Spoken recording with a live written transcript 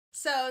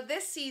So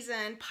this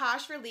season,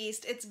 Posh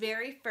released its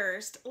very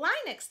first line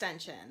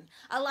extension.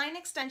 A line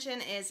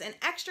extension is an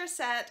extra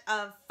set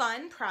of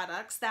fun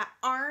products that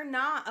are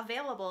not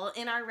available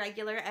in our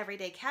regular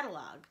everyday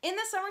catalog. In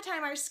the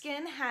summertime, our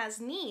skin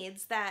has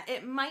needs that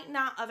it might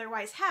not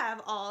otherwise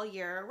have all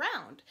year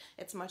round.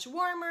 It's much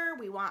warmer,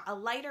 we want a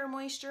lighter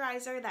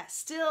moisturizer that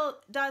still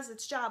does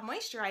its job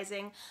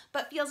moisturizing,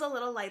 but feels a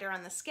little lighter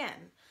on the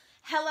skin.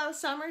 Hello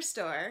Summer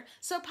Store.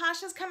 So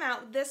Posh has come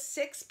out with this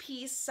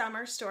 6-piece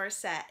Summer Store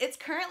set. It's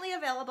currently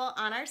available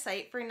on our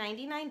site for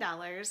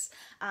 $99,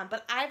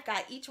 but I've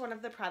got each one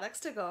of the products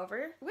to go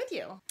over with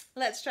you.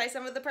 Let's try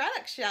some of the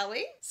products, shall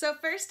we? So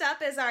first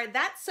up is our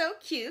That's So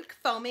Cute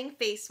Foaming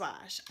Face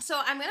Wash. So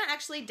I'm gonna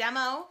actually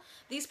demo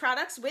these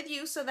products with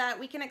you so that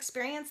we can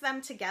experience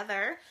them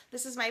together.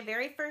 This is my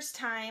very first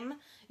time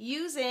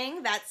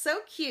using That's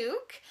So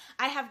Cute.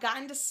 I have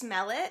gotten to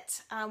smell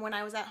it when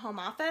I was at home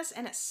office,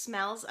 and it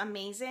smells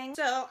amazing.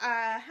 So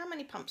how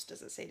many pumps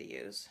does it say to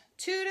use?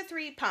 2 to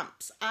 3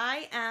 pumps.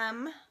 I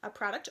am a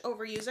product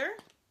overuser.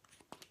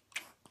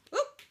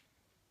 Oop.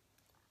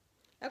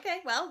 Okay,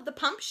 well, the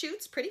pump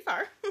shoots pretty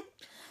far.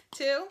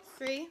 2,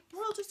 3,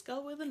 we'll just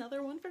go with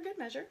another one for good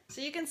measure.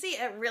 So you can see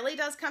it really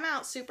does come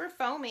out super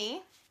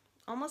foamy,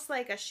 almost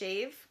like a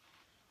shave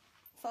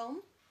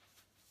foam.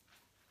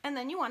 And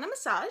then you want to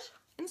massage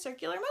in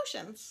circular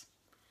motions.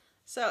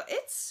 So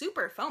it's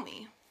super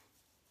foamy.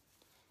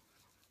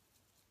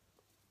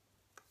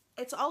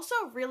 It's also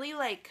really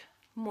like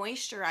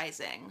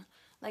moisturizing.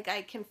 Like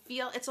I can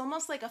feel, it's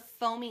almost like a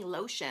foamy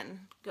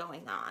lotion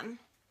going on.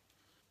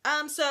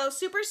 So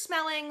super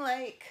smelling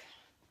like,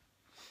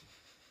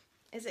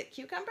 is it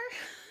cucumber?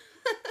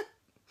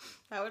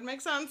 That would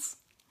make sense.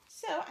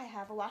 So I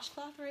have a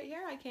washcloth right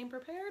here. I came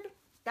prepared.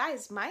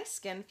 Guys, my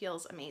skin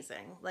feels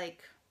amazing.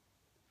 Like,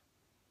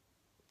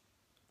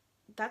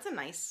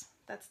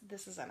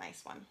 this is a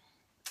nice one.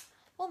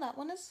 Well, that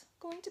one is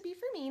going to be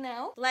for me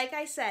now. Like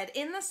I said,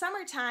 in the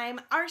summertime,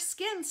 our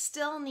skin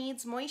still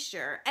needs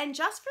moisture. And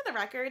just for the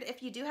record,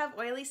 if you do have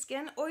oily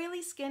skin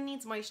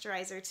needs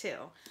moisturizer too.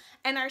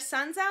 And our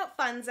Sun's Out,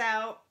 Fun's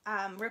Out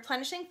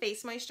replenishing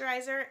face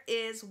moisturizer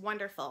is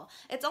wonderful.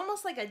 It's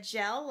almost like a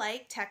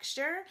gel-like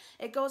texture.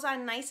 It goes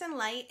on nice and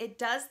light. It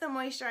does the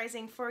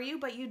moisturizing for you,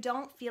 but you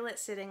don't feel it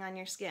sitting on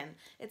your skin.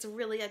 It's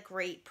really a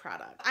great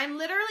product. I'm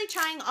literally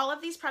trying all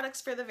of these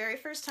products for the very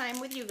first time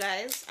with you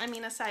guys. I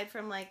mean, aside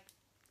from like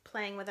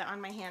playing with it on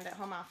my hand at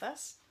home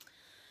office.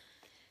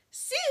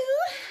 So,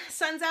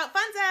 Sun's Out,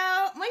 Fun's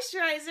Out.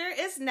 Moisturizer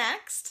is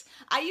next.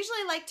 I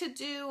usually like to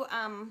do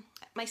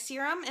my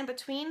serum in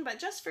between, but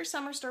just for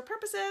Summer Store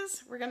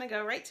purposes, we're gonna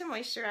go right to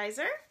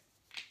moisturizer.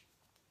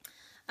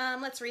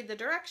 Let's read the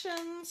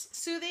directions.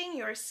 Soothing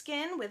your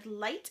skin with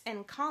light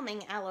and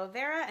calming aloe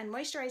vera and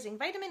moisturizing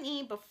vitamin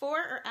E before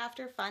or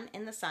after fun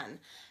in the sun.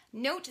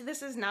 Note,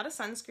 this is not a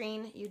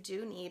sunscreen. You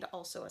do need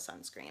also a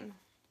sunscreen.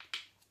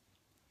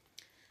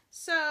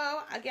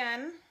 So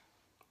again,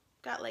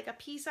 got like a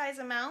pea-size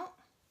amount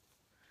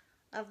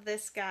of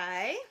this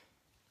guy.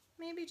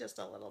 Maybe just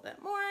a little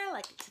bit more. I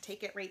like to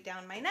take it right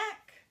down my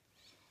neck.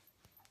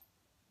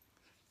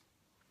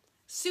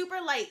 Super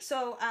light.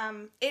 So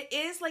it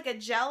is like a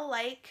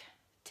gel-like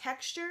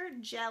texture,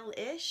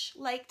 gel-ish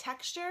like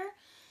texture.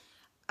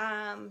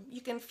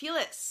 You can feel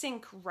it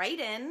sink right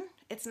in.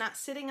 It's not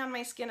sitting on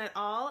my skin at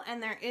all,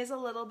 and there is a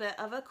little bit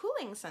of a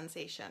cooling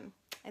sensation.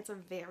 It's a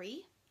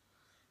very,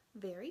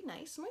 very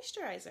nice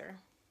moisturizer.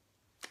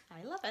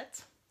 I love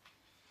it.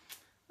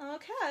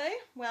 Okay,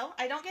 well,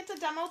 I don't get to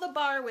demo the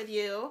bar with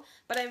you,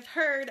 but I've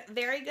heard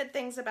very good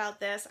things about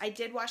this. I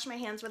did wash my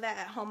hands with it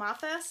at home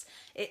office.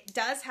 It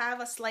does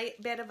have a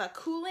slight bit of a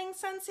cooling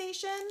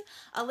sensation.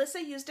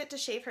 Alyssa used it to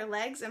shave her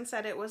legs and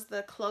said it was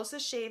the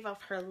closest shave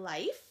of her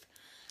life.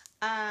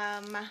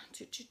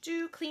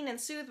 Clean and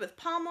soothe with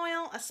palm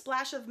oil, a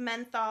splash of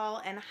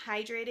menthol, and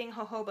hydrating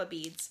jojoba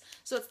beads.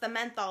 So it's the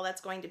menthol that's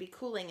going to be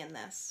cooling in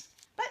this.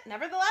 But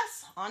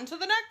nevertheless, on to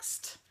the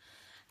next.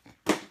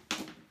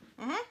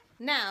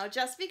 Now,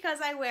 just because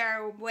I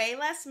wear way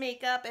less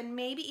makeup and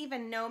maybe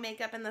even no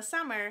makeup in the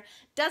summer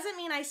doesn't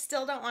mean I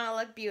still don't want to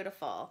look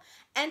beautiful.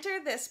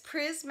 Enter this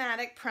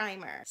prismatic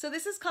primer. So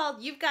this is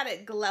called You've Got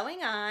It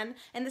Glowing On,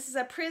 and this is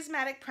a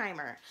prismatic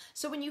primer.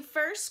 So when you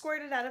first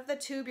squirt it out of the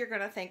tube, you're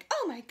gonna think,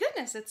 oh my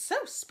goodness, it's so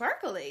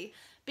sparkly,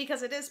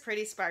 because it is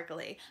pretty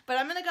sparkly. But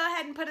I'm gonna go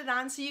ahead and put it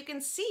on so you can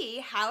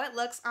see how it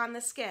looks on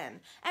the skin.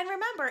 And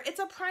remember, it's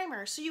a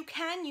primer, so you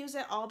can use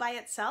it all by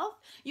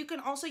itself. You can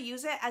also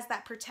use it as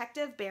that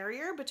protective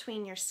barrier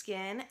between your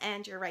skin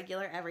and your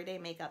regular everyday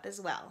makeup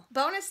as well.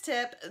 Bonus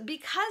tip,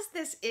 because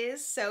this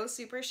is so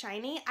super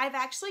shiny, I've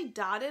actually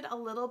dotted a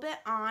little bit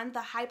on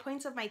the high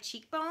points of my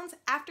cheekbones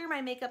after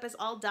my makeup is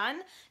all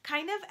done,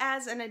 kind of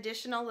as an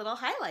additional little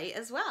highlight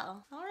as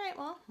well. All right,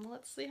 well,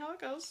 let's see how it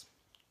goes.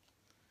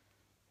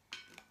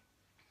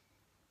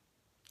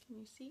 Can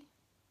you see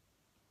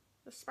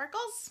the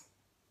sparkles?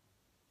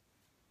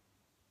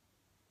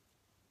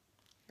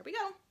 Here we go.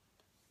 I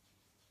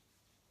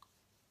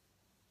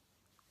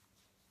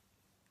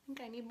think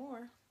I need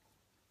more.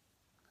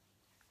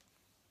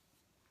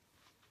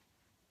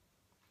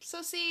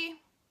 So see,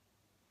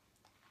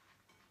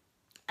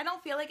 I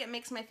don't feel like it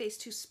makes my face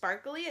too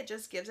sparkly. It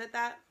just gives it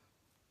that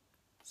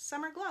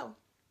summer glow,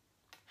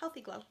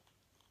 healthy glow.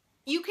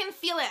 You can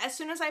feel it as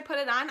soon as I put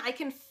it on. I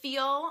can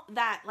feel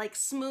that like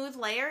smooth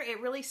layer. It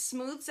really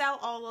smooths out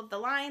all of the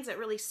lines. It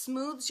really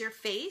smooths your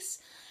face.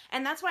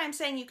 And that's why I'm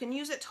saying you can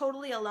use it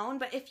totally alone,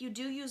 but if you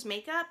do use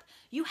makeup,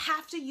 you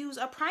have to use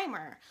a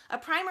primer. A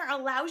primer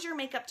allows your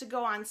makeup to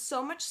go on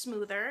so much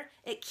smoother.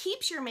 It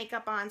keeps your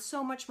makeup on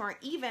so much more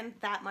even,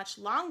 that much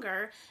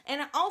longer,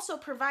 and it also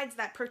provides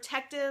that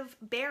protective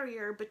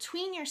barrier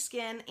between your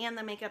skin and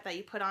the makeup that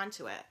you put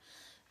onto it.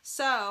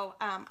 So,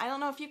 I don't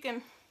know if you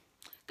can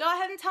go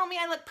ahead and tell me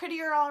I look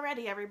prettier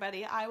already,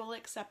 everybody. I will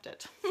accept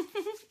it.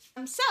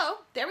 So,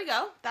 there we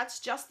go. That's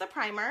just the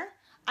primer.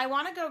 I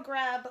want to go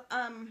grab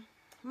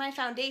my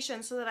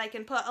foundation so that I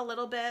can put a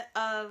little bit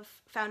of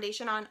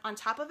foundation on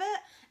top of it,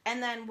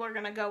 and then we're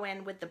going to go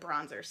in with the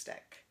bronzer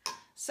stick.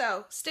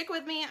 So, stick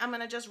with me. I'm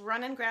going to just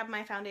run and grab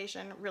my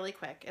foundation really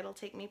quick. It'll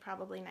take me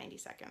probably 90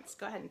 seconds.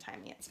 Go ahead and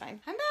time me. It's fine.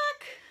 I'm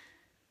back.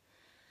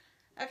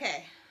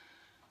 Okay.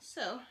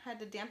 So, had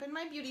to dampen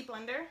my beauty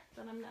blender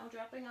that I'm now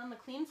dropping on the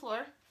clean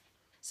floor.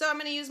 So I'm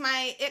going to use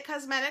my IT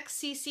Cosmetics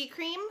CC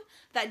cream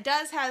that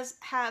does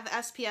have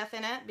SPF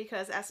in it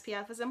because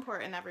SPF is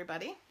important,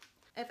 everybody.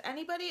 If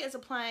anybody is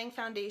applying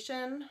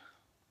foundation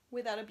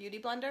without a beauty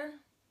blender,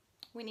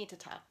 we need to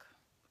talk.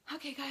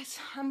 Okay guys,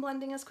 I'm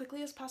blending as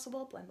quickly as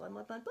possible. Blend, blend,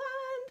 blend, blend,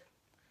 blend.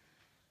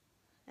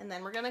 And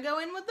then we're going to go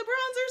in with the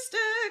bronzer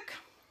stick.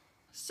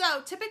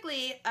 So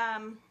typically,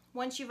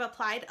 once you've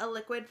applied a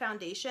liquid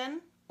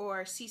foundation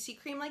or CC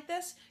cream like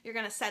this, you're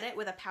going to set it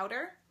with a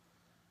powder.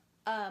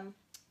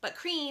 But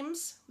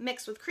creams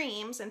mix with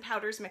creams and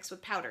powders mix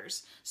with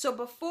powders. So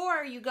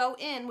before you go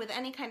in with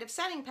any kind of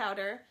setting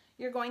powder,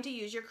 you're going to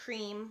use your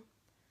cream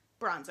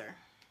bronzer.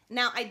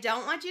 Now, I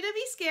don't want you to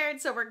be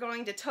scared, so we're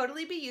going to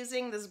totally be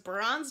using this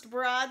bronzed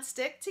broad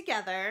stick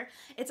together.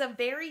 It's a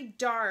very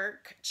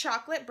dark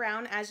chocolate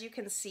brown, as you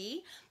can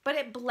see, but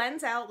it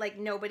blends out like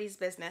nobody's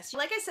business.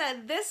 Like I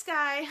said, this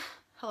guy,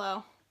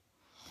 hello,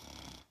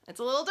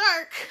 it's a little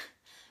dark,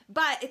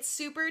 but it's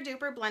super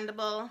duper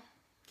blendable,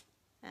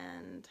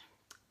 and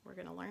we're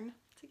gonna learn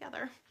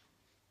together.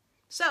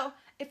 So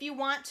if you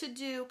want to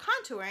do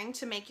contouring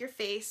to make your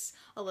face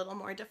a little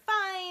more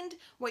defined,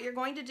 what you're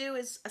going to do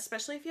is,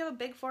 especially if you have a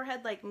big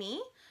forehead like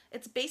me,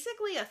 it's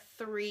basically a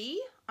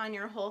 3 on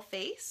your whole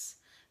face.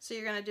 So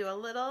you're gonna do a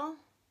little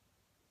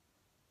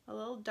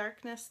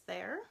darkness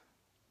there,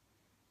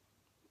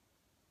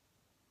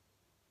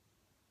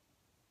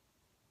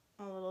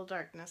 a little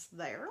darkness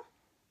there,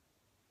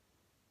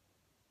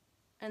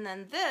 and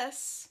then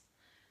this,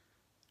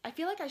 I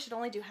feel like I should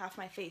only do half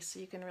my face so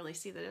you can really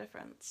see the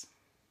difference.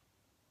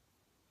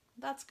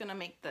 That's gonna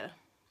make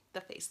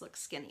the face look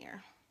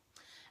skinnier.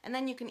 And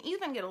then you can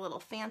even get a little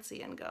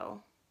fancy and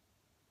go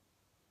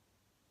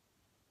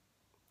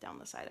down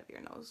the side of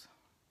your nose,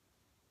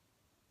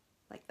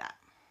 like that.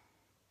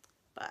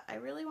 But I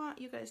really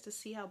want you guys to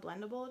see how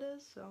blendable it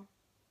is, so.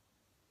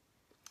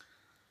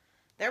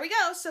 There we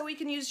go. So we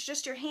can use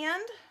just your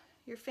hand,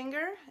 your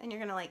finger, and you're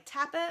gonna like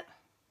tap it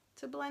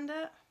to blend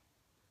it.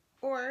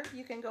 Or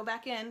you can go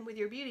back in with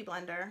your beauty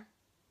blender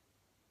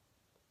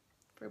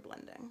for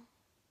blending.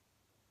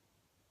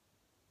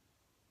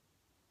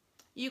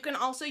 You can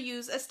also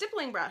use a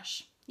stippling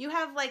brush. You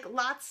have like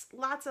lots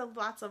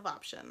of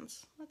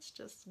options. Let's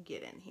just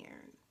get in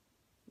here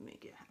and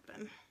make it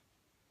happen.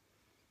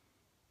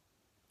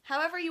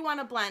 However you want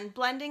to blend.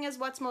 Blending is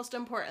what's most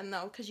important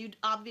though, because you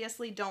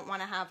obviously don't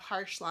want to have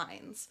harsh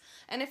lines.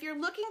 And if you're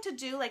looking to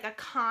do like a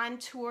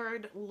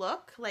contoured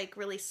look, like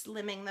really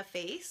slimming the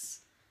face,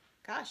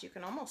 gosh, you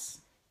can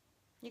almost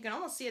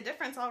see a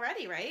difference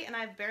already, right? And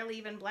I've barely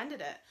even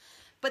blended it.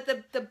 But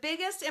the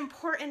biggest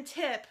important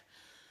tip,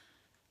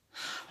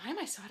 why am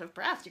I so out of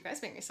breath? You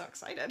guys make me so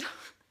excited.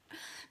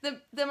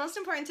 The most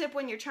important tip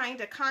when you're trying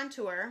to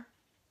contour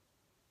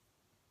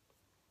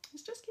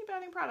is just keep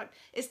adding product,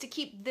 is to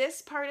keep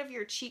this part of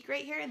your cheek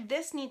right here.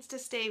 This needs to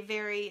stay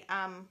very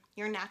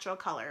your natural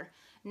color,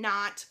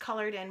 not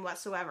colored in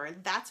whatsoever.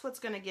 That's what's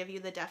going to give you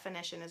the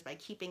definition, is by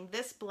keeping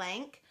this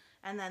blank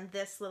and then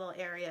this little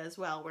area as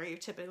well where you're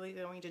typically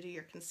going to do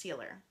your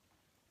concealer.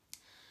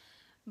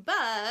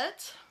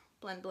 But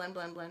blend, blend,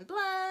 blend, blend,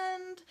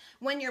 blend.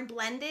 When you're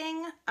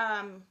blending,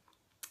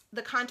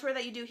 the contour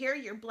that you do here,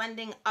 you're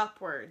blending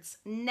upwards,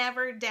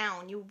 never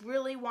down. You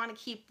really want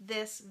to keep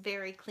this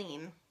very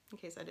clean. In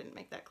case I didn't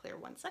make that clear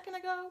 1 second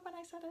ago when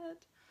I said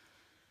it.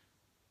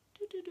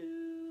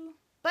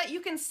 But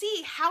you can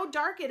see how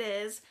dark it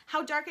is,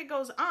 how dark it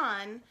goes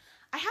on.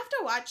 I have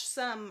to watch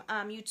some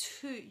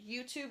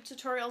YouTube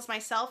tutorials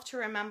myself to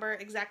remember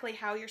exactly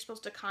how you're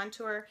supposed to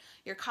contour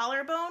your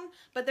collarbone,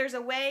 but there's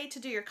a way to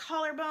do your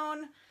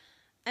collarbone,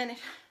 and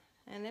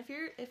if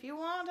you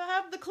want to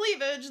have the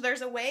cleavage,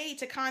 there's a way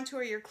to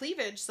contour your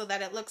cleavage so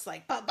that it looks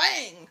like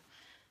ba-bang.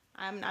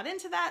 I'm not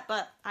into that,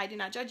 but I do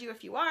not judge you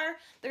if you are.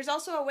 There's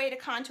also a way to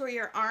contour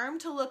your arm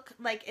to look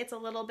like it's a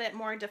little bit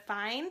more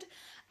defined.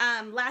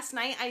 Last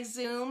night I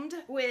Zoomed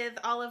with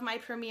all of my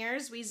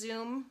premieres. We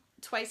Zoom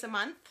twice a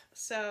month.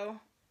 So,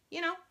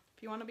 you know,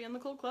 if you want to be in the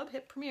cool club,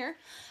 hit premiere.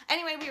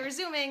 Anyway, we were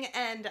Zooming,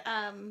 and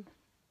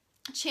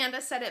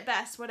Chanda said it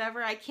best,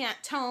 whatever I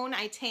can't tone,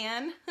 I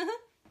tan.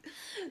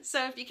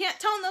 So if you can't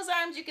tone those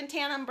arms, you can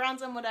tan them,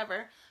 bronze them,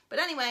 whatever. But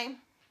anyway,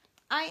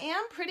 I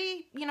am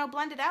pretty, you know,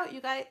 blended out.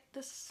 You guys,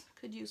 this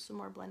could use some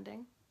more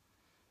blending.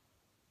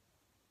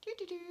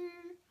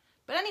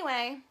 But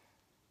anyway,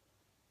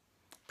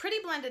 pretty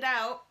blended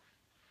out,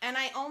 and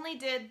I only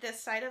did this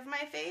side of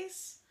my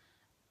face.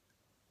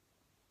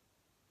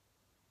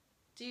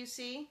 Do you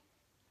see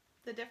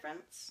the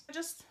difference?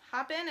 Just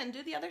hop in and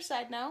do the other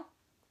side now.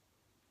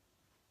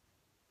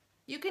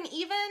 You can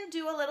even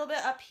do a little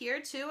bit up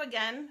here too,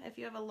 again, if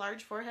you have a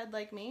large forehead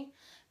like me.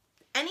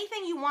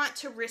 Anything you want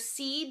to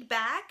recede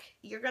back,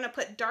 you're gonna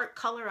put dark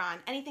color on.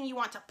 Anything you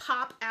want to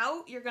pop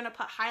out, you're gonna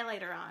put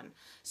highlighter on.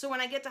 So when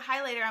I get to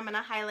highlighter, I'm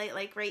gonna highlight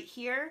like right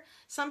here.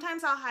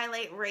 Sometimes I'll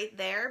highlight right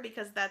there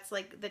because that's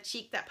like the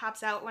cheek that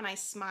pops out when I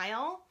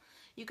smile.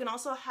 You can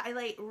also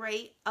highlight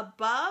right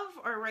above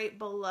or right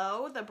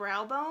below the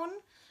brow bone,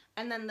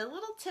 and then the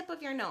little tip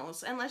of your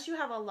nose. Unless you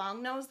have a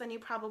long nose, then you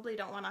probably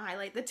don't wanna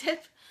highlight the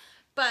tip.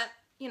 But,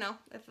 you know,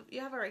 if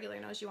you have a regular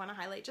nose, you wanna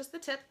highlight just the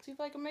tip. See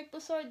if I can make the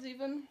sides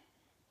even.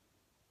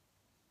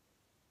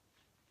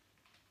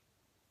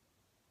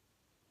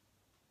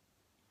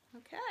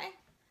 Okay,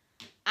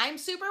 I'm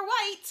super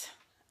white,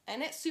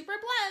 and it super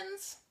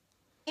blends.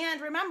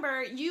 And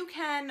remember, you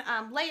can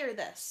layer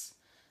this.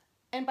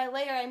 And by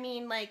layer, I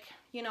mean like,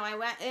 you know, I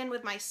went in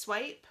with my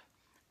swipe.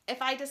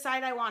 If I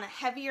decide I want a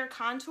heavier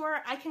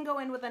contour, I can go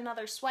in with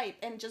another swipe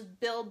and just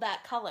build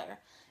that color.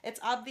 It's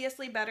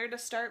obviously better to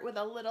start with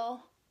a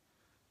little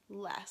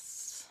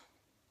less.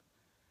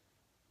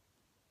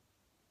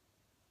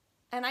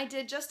 And I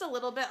did just a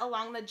little bit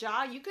along the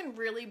jaw. You can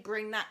really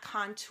bring that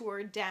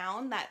contour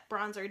down, that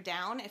bronzer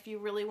down, if you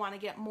really want to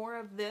get more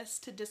of this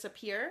to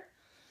disappear.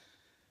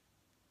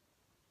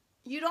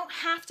 You don't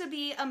have to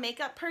be a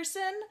makeup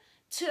person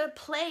to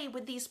play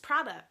with these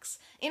products.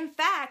 In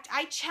fact,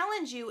 I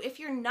challenge you, if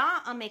you're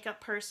not a makeup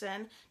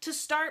person, to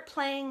start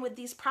playing with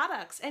these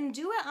products and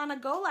do it on a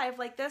go live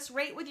like this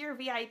right with your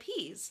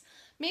VIPs.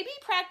 Maybe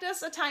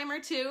practice a time or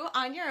two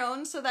on your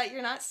own so that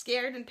you're not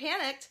scared and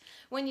panicked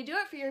when you do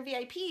it for your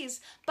VIPs,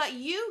 but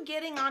you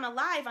getting on a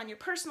live on your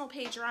personal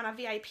page or on a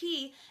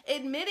VIP,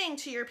 admitting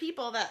to your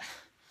people that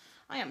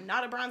I am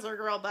not a bronzer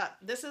girl, but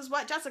this is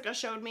what Jessica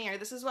showed me, or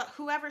this is what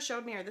whoever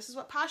showed me, or this is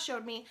what Posh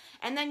showed me,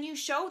 and then you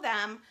show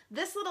them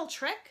this little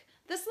trick,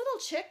 this little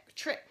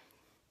trick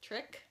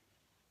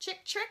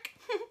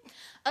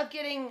of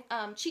getting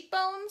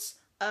cheekbones,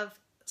 of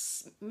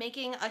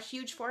making a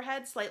huge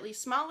forehead slightly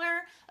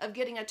smaller, of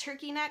getting a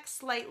turkey neck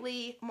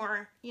slightly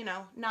more, you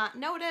know, not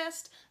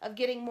noticed, of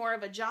getting more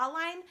of a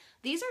jawline.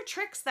 These are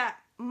tricks that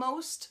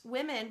most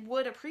women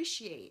would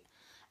appreciate.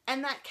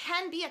 And that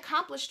can be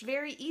accomplished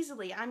very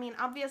easily. I mean,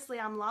 obviously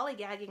I'm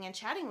lollygagging and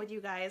chatting with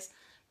you guys,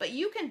 but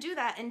you can do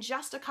that in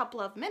just a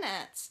couple of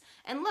minutes.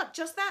 And look,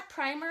 just that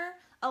primer,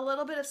 a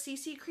little bit of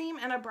CC cream,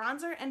 and a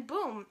bronzer, and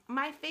boom,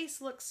 my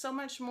face looks so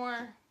much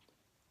more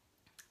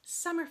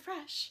summer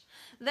fresh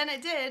than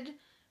it did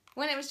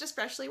when it was just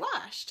freshly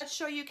washed. Let's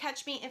show you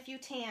Catch Me If You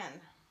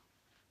Tan.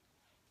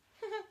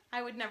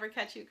 I would never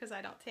catch you because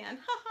I don't tan.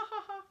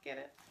 Get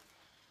it?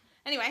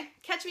 Anyway,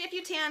 Catch Me If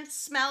You Tan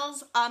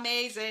smells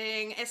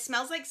amazing. It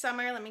smells like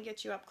summer. Let me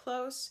get you up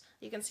close.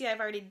 You can see I've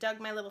already dug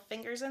my little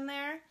fingers in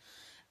there.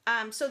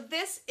 So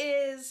this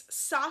is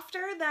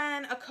softer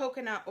than a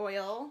coconut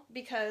oil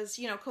because,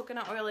 you know,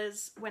 coconut oil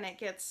is when it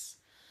gets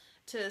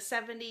to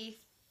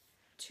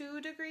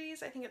 72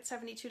 degrees. I think it's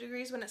 72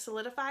 degrees when it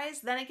solidifies.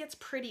 Then it gets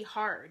pretty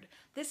hard.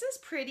 This is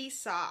pretty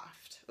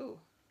soft. Ooh,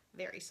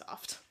 very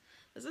soft.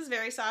 This is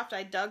very soft.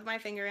 I dug my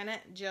finger in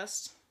it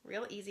just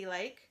real easy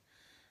like.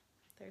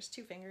 There's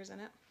 2 fingers in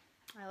it.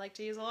 I like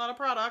to use a lot of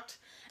product.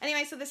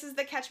 Anyway, so this is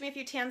the Catch Me If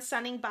You Tan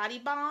Sunning Body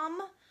Balm.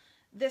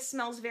 This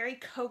smells very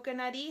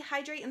coconutty.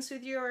 Hydrate and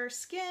soothe your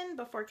skin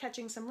before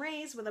catching some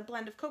rays with a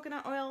blend of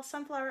coconut oil,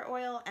 sunflower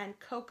oil, and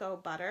cocoa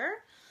butter.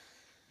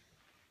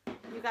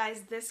 You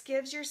guys, this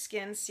gives your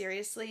skin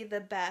seriously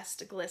the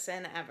best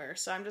glisten ever.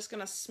 So I'm just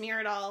gonna smear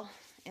it all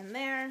in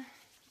there.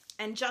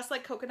 And just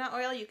like coconut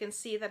oil, you can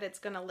see that it's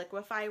gonna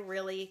liquefy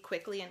really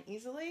quickly and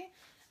easily.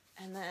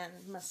 And then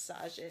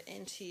massage it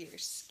into your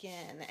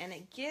skin, and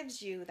it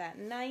gives you that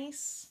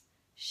nice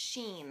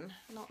sheen.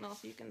 I don't know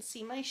if you can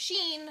see my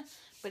sheen,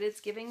 but it's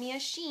giving me a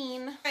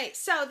sheen. All right,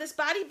 so this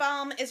body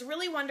balm is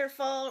really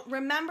wonderful.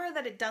 Remember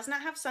that it does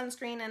not have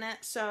sunscreen in it,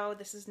 so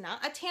this is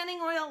not a tanning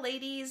oil,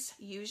 ladies.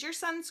 Use your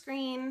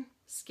sunscreen.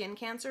 Skin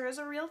cancer is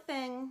a real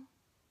thing.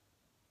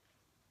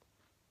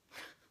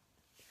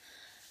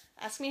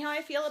 Ask me how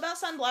I feel about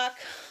sunblock.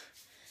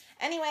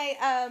 Anyway,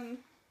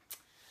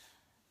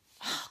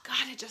 oh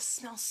God, it just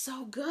smells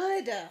so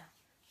good.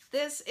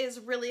 This is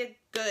really a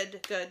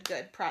good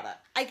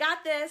product. I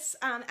got this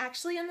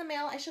actually in the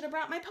mail. I should have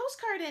brought my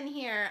postcard in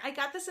here. I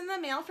got this in the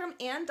mail from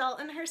Ann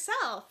Dalton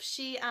herself.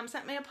 She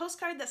sent me a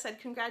postcard that said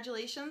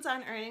congratulations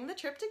on earning the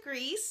trip to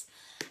Greece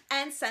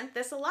and sent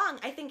this along.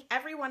 I think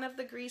every one of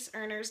the Greece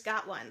earners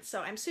got one.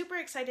 So I'm super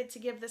excited to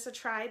give this a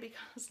try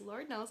because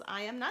Lord knows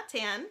I am not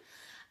tan.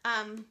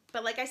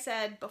 But like I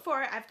said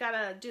before, I've got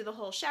to do the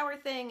whole shower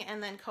thing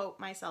and then coat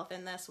myself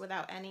in this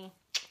without any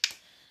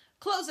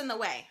clothes in the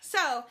way.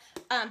 So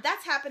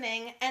that's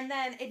happening. And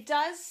then it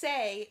does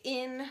say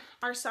in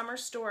our summer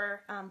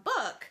store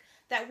book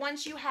that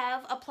once you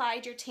have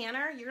applied your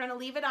tanner, you're going to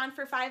leave it on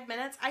for 5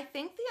 minutes. I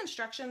think the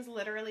instructions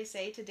literally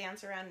say to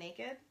dance around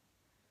naked.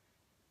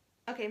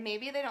 Okay,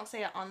 maybe they don't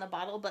say it on the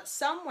bottle, but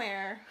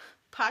somewhere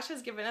Posh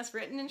has given us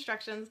written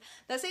instructions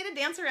that say to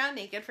dance around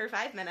naked for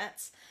 5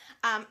 minutes.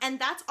 And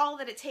that's all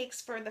that it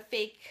takes for the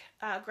fake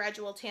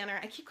gradual tanner.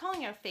 I keep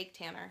calling it a fake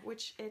tanner,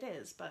 which it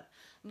is, but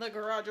the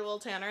gradual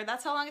tanner.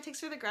 That's how long it takes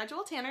for the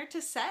gradual tanner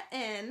to set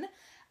in.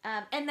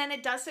 And then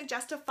it does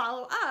suggest to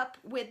follow up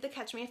with the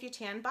Catch Me If You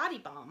Tan body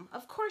balm.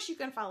 Of course you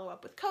can follow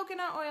up with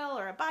coconut oil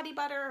or a body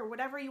butter or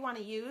whatever you want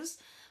to use.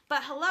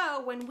 But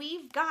hello, when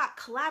we've got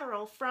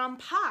collateral from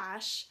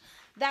Posh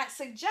that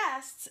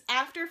suggests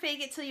after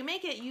Fake It Till You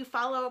Make It, you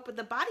follow up with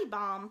the body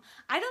balm.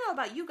 I don't know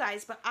about you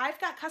guys, but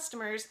I've got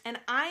customers and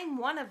I'm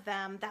one of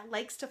them that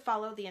likes to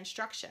follow the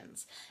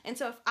instructions. And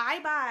so if I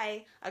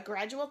buy a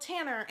gradual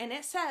tanner and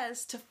it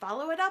says to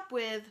follow it up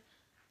with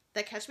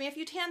the Catch Me If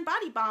You Tan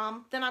body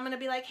balm, then I'm going to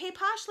be like, hey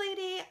Posh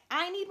lady,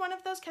 I need one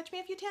of those Catch Me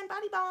If You Tan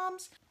body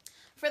balms.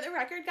 For the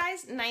record,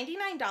 guys,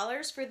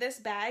 $99 for this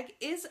bag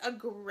is a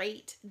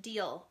great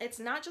deal. It's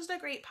not just a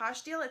great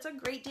Posh deal, it's a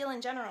great deal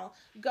in general.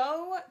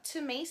 Go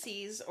to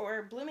Macy's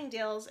or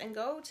Bloomingdale's and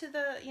go to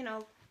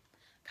the,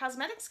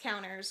 cosmetics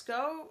counters.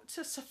 Go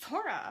to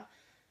Sephora.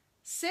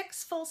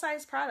 6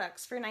 full-size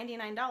products for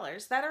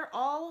 $99 that are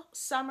all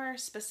summer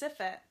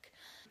specific.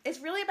 It's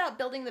really about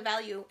building the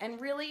value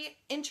and really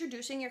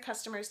introducing your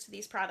customers to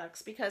these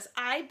products, because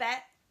I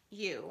bet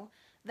you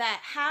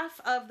that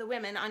half of the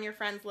women on your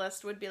friends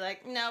list would be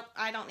like, nope,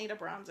 I don't need a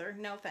bronzer.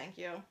 No, thank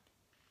you.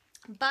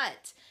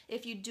 But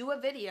if you do a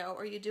video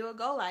or you do a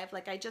go live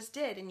like I just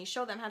did and you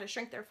show them how to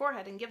shrink their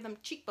forehead and give them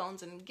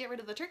cheekbones and get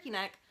rid of the turkey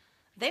neck,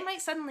 they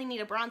might suddenly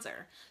need a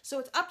bronzer. So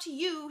it's up to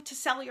you to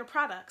sell your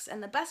products.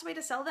 And the best way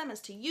to sell them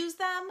is to use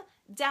them,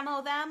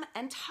 demo them,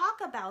 and talk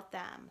about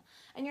them.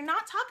 And you're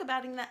not talk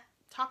abouting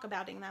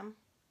them.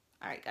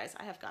 All right, guys,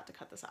 I have got to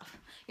cut this off.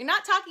 You're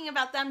not talking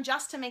about them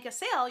just to make a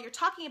sale. You're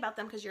talking about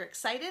them because you're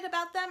excited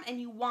about them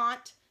and you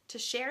want to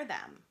share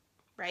them,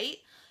 right?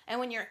 And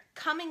when you're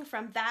coming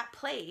from that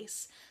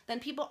place,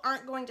 then people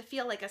aren't going to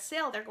feel like a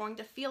sale. They're going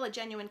to feel a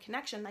genuine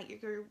connection, that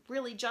you're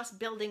really just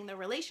building the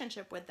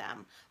relationship with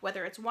them,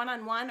 whether it's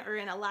one-on-one or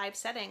in a live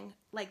setting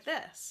like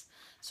this.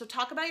 So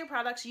talk about your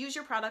products, use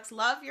your products,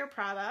 love your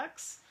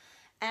products,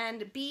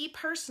 and be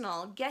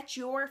personal. Get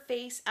your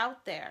face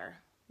out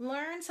there.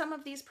 Learn some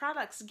of these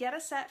products. Get a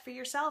set for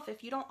yourself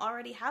if you don't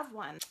already have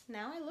one.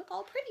 Now I look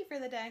all pretty for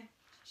the day.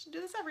 I should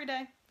do this every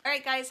day. All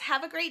right, guys,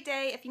 have a great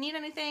day. If you need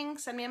anything,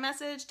 send me a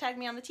message, tag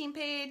me on the team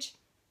page.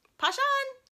 Posh on!